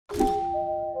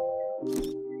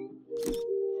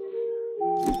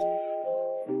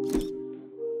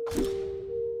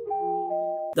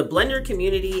The Blender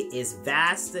community is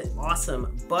vast,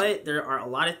 awesome, but there are a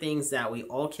lot of things that we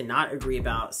all cannot agree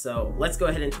about, so let's go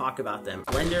ahead and talk about them.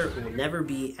 Blender will never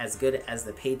be as good as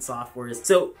the paid softwares.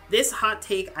 So this hot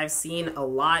take I've seen a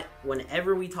lot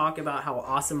whenever we talk about how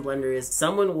awesome Blender is.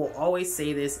 Someone will always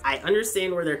say this. I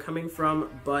understand where they're coming from,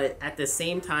 but at the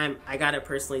same time, I gotta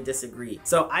personally disagree.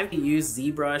 So I've used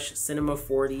ZBrush, Cinema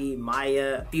 4D,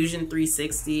 Maya, Fusion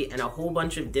 360, and a whole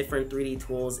bunch of different 3D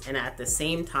tools, and at the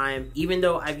same time, even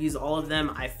though I've used all of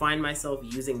them, I find myself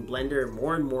using Blender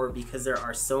more and more because there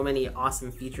are so many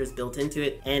awesome features built into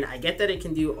it, and I get that it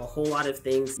can do a whole lot of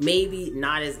things, maybe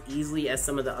not as easily as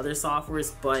some of the other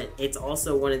softwares, but it's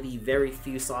also one of the very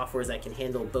few softwares that can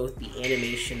handle both the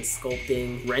animation,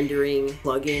 sculpting, rendering,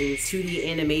 plugins, 2D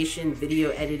animation, video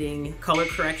editing, color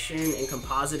correction, and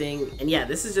compositing. And yeah,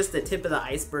 this is just the tip of the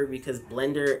iceberg because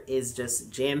Blender is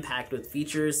just jam-packed with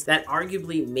features that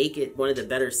arguably make it one of the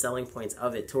better selling points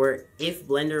of it, to where if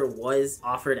Blender was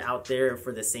offered out there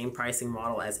for the same pricing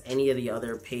model as any of the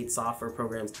other paid software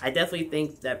programs, I definitely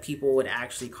think that people would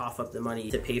actually cough up the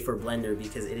money to pay for Blender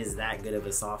because it is that good of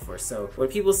a software. So when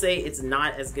people say it's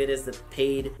not as good as the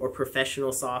paid or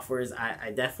professional softwares,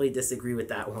 I definitely disagree with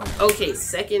that one. Okay,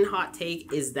 second hot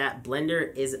take is that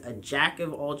Blender is a jack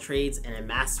of all trades and a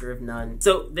master of none.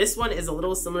 So this one is a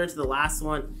little similar to the last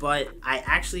one, but I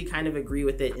actually kind of agree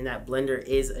with it in that Blender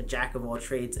is a jack of all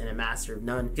trades and a master of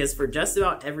none, because for just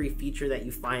about every feature that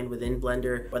you find within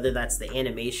Blender, whether that's the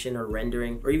animation or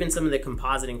rendering or even some of the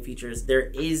compositing features, there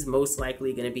is most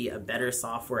likely going to be a better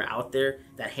software out there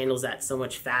that handles that so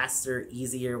much faster,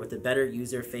 easier, with a better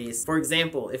user face. For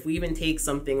example, if we even take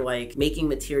something like making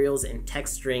materials and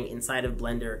texturing inside of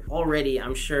Blender, already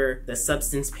I'm sure the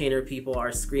Substance Painter people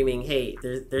are screaming, hey,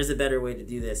 there's a better way to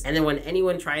do this. And then when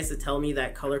anyone tries to tell me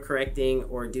that color correcting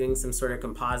or doing some sort of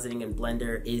compositing in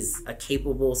Blender is a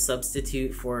capable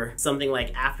substitute for something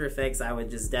like After Effects, I would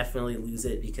just definitely lose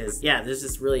it, because yeah, there's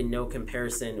just really no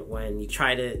comparison when you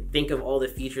try to think of all the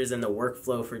features and the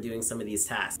workflow for doing some of these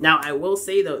tasks. Now, I will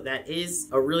say though, that is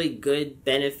a really good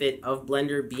benefit of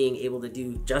Blender being able to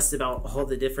do just about all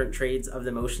the different trades of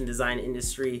the motion design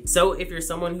industry. So if you're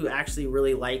someone who actually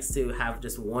really likes to have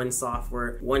just one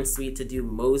software, one suite to do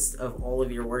most of all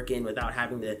of your work in without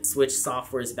having to switch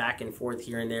softwares back and forth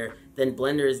here and there, then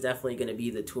Blender is definitely going to be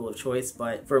the tool of choice.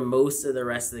 But for most of the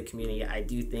rest of the community, I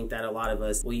do think that a lot of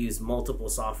us will use multiple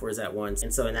softwares at once.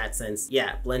 And so in that sense,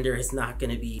 yeah, Blender is not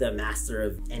going to be the master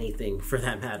of anything for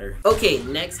that matter. Okay,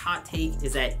 next hot take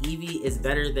is that Eevee is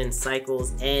better than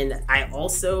Cycles. And I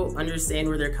also understand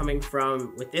where they're coming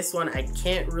from. With this one, I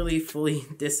can't really fully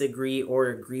disagree or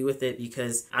agree with it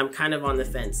because I'm kind of on the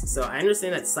fence. So I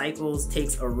understand that Cycles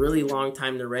takes a really long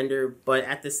time to render, but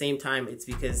at the same time, it's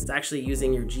because it's actually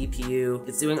using your GPU.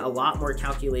 It's doing a lot more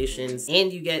calculations,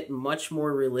 and you get much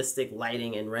more realistic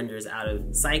lighting and renders out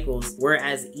of Cycles,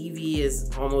 whereas Eevee is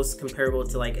almost comparable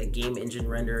to like a game engine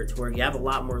renderer, to where you have a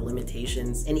lot more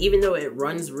limitations. And even though it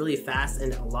runs really fast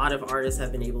and a lot of artists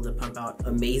have been able to pump out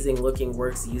amazing looking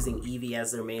works using Eevee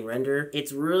as their main renderer,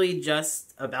 it's really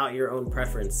just about your own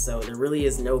preference. So there really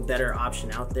is no better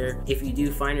option out there. If you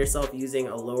do find yourself using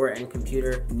a lower end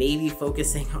computer, maybe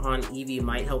focusing on Eevee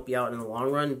might help you out in the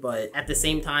long run, but at the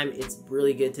same time, it's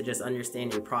really good to just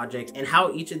understand your project and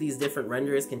how each of these different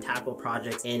renderers can tackle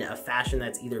projects in a fashion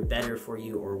that's either better for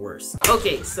you or worse.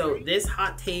 Okay, so this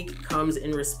hot take comes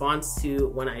in response to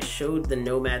when I showed the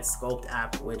Nomad Sculpt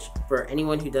app, which for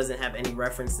anyone who doesn't have any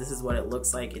reference, this is what it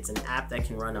looks like. It's an app that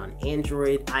can run on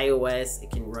Android, iOS, it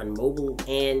can run mobile,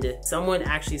 and someone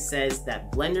actually says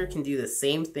that Blender can do the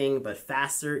same thing but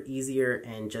faster, easier,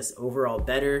 and just overall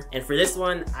better. And for this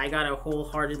one, I gotta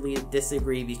wholeheartedly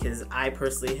disagree because I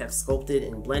personally have sculpted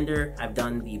in Blender. I've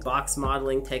done the box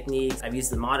modeling techniques, I've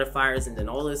used the modifiers and done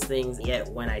all those things, yet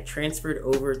when I transferred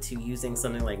over to using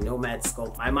something like Nomad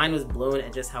Sculpt, my mind was blown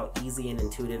at just how easy and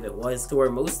intuitive it was, to where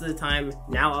most of the time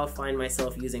now I'll find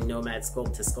myself using Nomad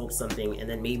Sculpt to sculpt something and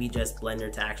then maybe just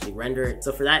Blender to actually render it.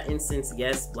 So for that instance,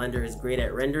 yes, Blender is great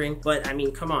at rendering, but I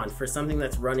mean, come on, for something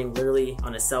that's running literally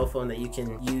on a cell phone that you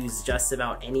can use just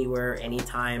about anywhere,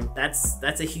 anytime, that's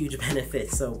a huge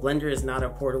benefit. So Blender is not a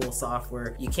portable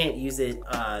software. You can't use it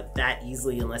that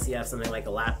easily unless you have something like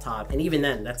a laptop, and even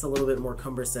then, that's a little bit more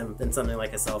cumbersome than something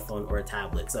like a cell phone or a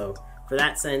tablet. So for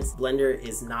that sense, Blender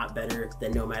is not better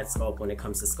than Nomad Sculpt when it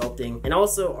comes to sculpting. And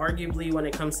also, arguably, when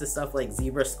it comes to stuff like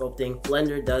zebra sculpting,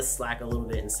 Blender does slack a little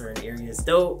bit in certain areas.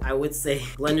 Though, I would say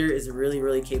Blender is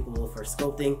really capable for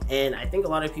sculpting, and I think a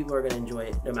lot of people are gonna enjoy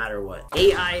it no matter what.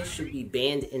 AI should be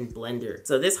banned in Blender.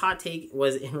 So this hot take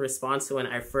was in response to when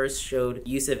I first showed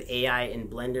use of AI in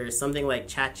Blender. Something like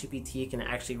ChatGPT can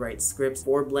actually write scripts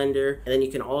for Blender, and then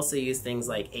you can also use things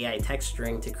like AI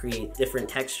texturing to create different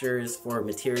textures for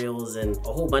materials and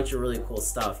a whole bunch of really cool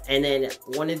stuff. And then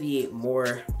one of the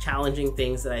more challenging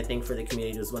things that I think for the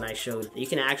community was when I showed that you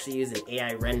can actually use an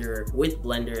AI renderer with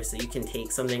Blender, so you can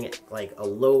take something like a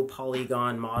low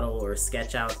polygon model or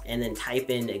sketch out and then type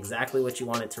in exactly what you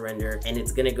want it to render, and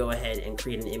it's gonna go ahead and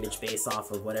create an image based off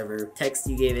of whatever text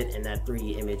you gave it and that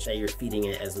 3D image that you're feeding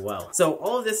it as well. So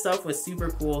all of this stuff was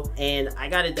super cool, and I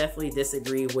gotta definitely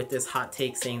disagree with this hot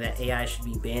take saying that AI should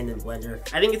be banned in Blender.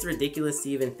 I think it's ridiculous to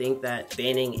even think that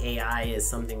banning AI is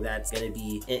something that's gonna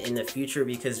be in the future,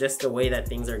 because just the way that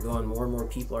things are going, more and more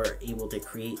people are able to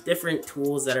create different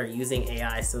tools that are using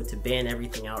AI, so to ban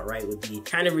everything outright would be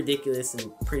kind of ridiculous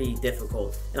and pretty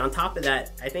difficult. And on top of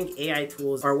that, I think AI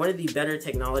tools are one of the better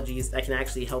technologies that can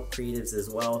actually help creatives as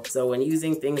well. So when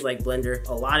using things like Blender,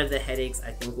 a lot of the headaches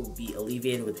I think will be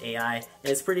alleviated with AI, and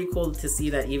it's pretty cool to see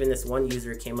that even this one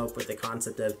user came up with the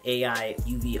concept of AI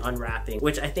UV unwrapping,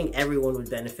 which I think everyone would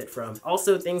benefit from.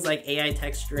 Also, things like AI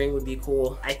texturing would be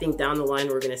cool. I think down the line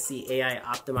we're gonna see AI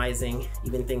optimizing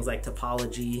even things like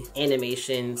topology,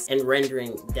 animations, and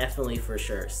rendering, definitely for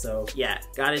sure. So yeah,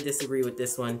 gotta disagree with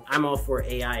this one. I'm all for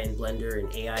AI in Blender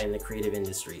and AI in the creative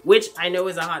industry, which I know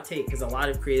is a hot take because a lot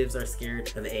of creatives are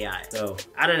scared of AI. So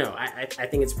I don't know, I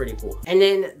think it's pretty cool. And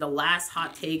then the last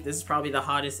hot take, this is probably the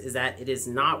hottest, is that it is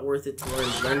not worth it to learn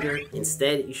Blender.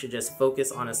 Instead, you should just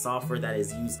focus on a software that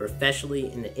is used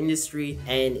professionally in the industry.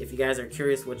 And if you guys are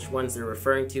curious which ones they're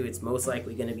referring to, it's most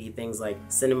likely going to be things like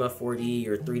Cinema 4D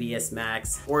or 3ds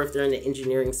Max, or if they're in the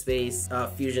engineering space,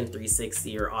 Fusion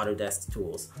 360 or Autodesk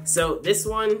tools. So this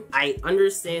one, I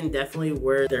understand definitely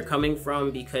where they're coming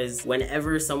from, because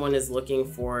whenever someone is looking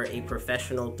for a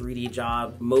professional 3D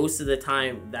job, most of the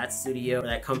time that studio or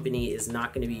that company is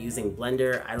not going to be using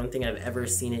Blender. I don't think I've ever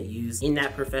seen it used in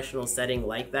that professional setting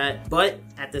like that. But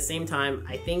at the same time,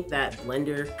 I think that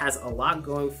Blender has a lot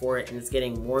going for it, and it's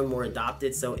getting more and more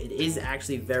adopted, so it is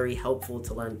actually very helpful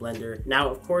to learn Blender. Now,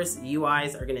 of course,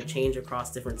 UIs are going to change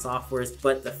across different softwares,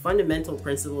 but the fundamental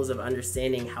principles of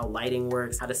understanding how lighting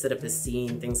works, how to set up a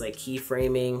scene, things like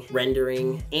keyframing,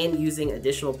 rendering, and using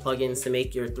additional plugins to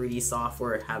make your 3D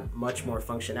software have much more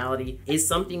functionality is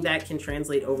something that can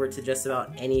translate over to just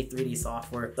about any 3D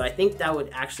software. So I think that would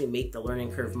actually make the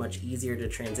learning curve much easier to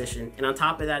transition. And on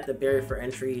top of that, the barrier for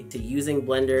entry to using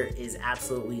Blender is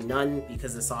absolutely none,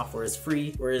 because the software is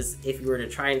free. Whereas if you were to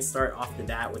try and start off the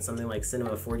bat with something like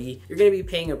Cinema 4D, you're going to be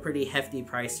paying a pretty hefty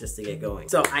price just to get going.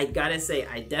 So I gotta say,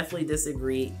 I definitely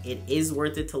disagree. It is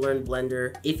worth it to learn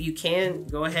Blender. If you can,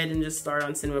 go ahead and just start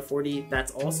on Cinema 4D.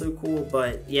 That's also cool.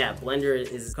 But yeah, Blender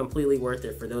is completely worth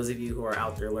it for those of you who are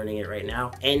out there learning it right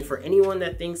now. And for anyone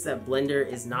that thinks that Blender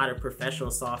is not a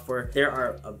professional software, there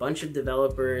are a bunch of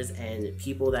developers and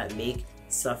people that make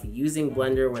stuff using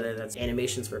Blender, whether that's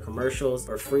animations for commercials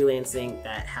or freelancing,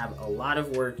 that have a lot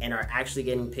of work and are actually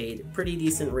getting paid pretty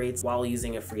decent rates while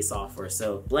using a free software.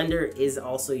 So Blender is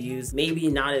also used, maybe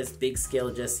not as big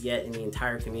scale just yet in the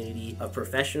entire community of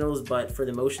professionals, but for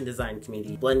the motion design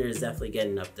community, Blender is definitely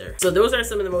getting up there. So those are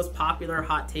some of the most popular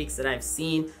hot takes that I've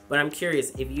seen, but I'm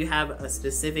curious if you have a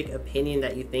specific opinion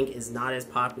that you think is not as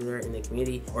popular in the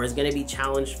community or is going to be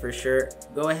challenged for sure.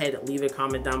 Go ahead, leave a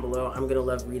comment down below. I'm gonna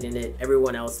love reading it. Everyone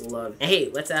else will love. And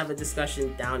hey, let's have a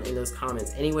discussion down in those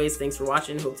comments. Anyways, thanks for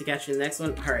watching. Hope to catch you in the next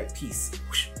one. All right, peace.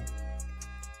 Whoosh.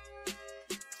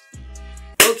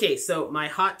 Okay, so my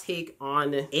hot take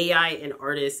on AI and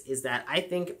artists is that I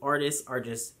think artists are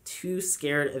just too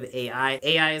scared of AI.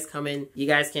 AI is coming. You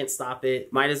guys can't stop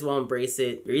it. Might as well embrace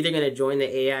it. You're either going to join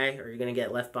the AI or you're going to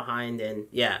get left behind. And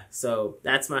yeah, so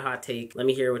that's my hot take. Let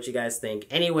me hear what you guys think.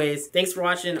 Anyways, thanks for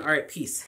watching. All right, peace.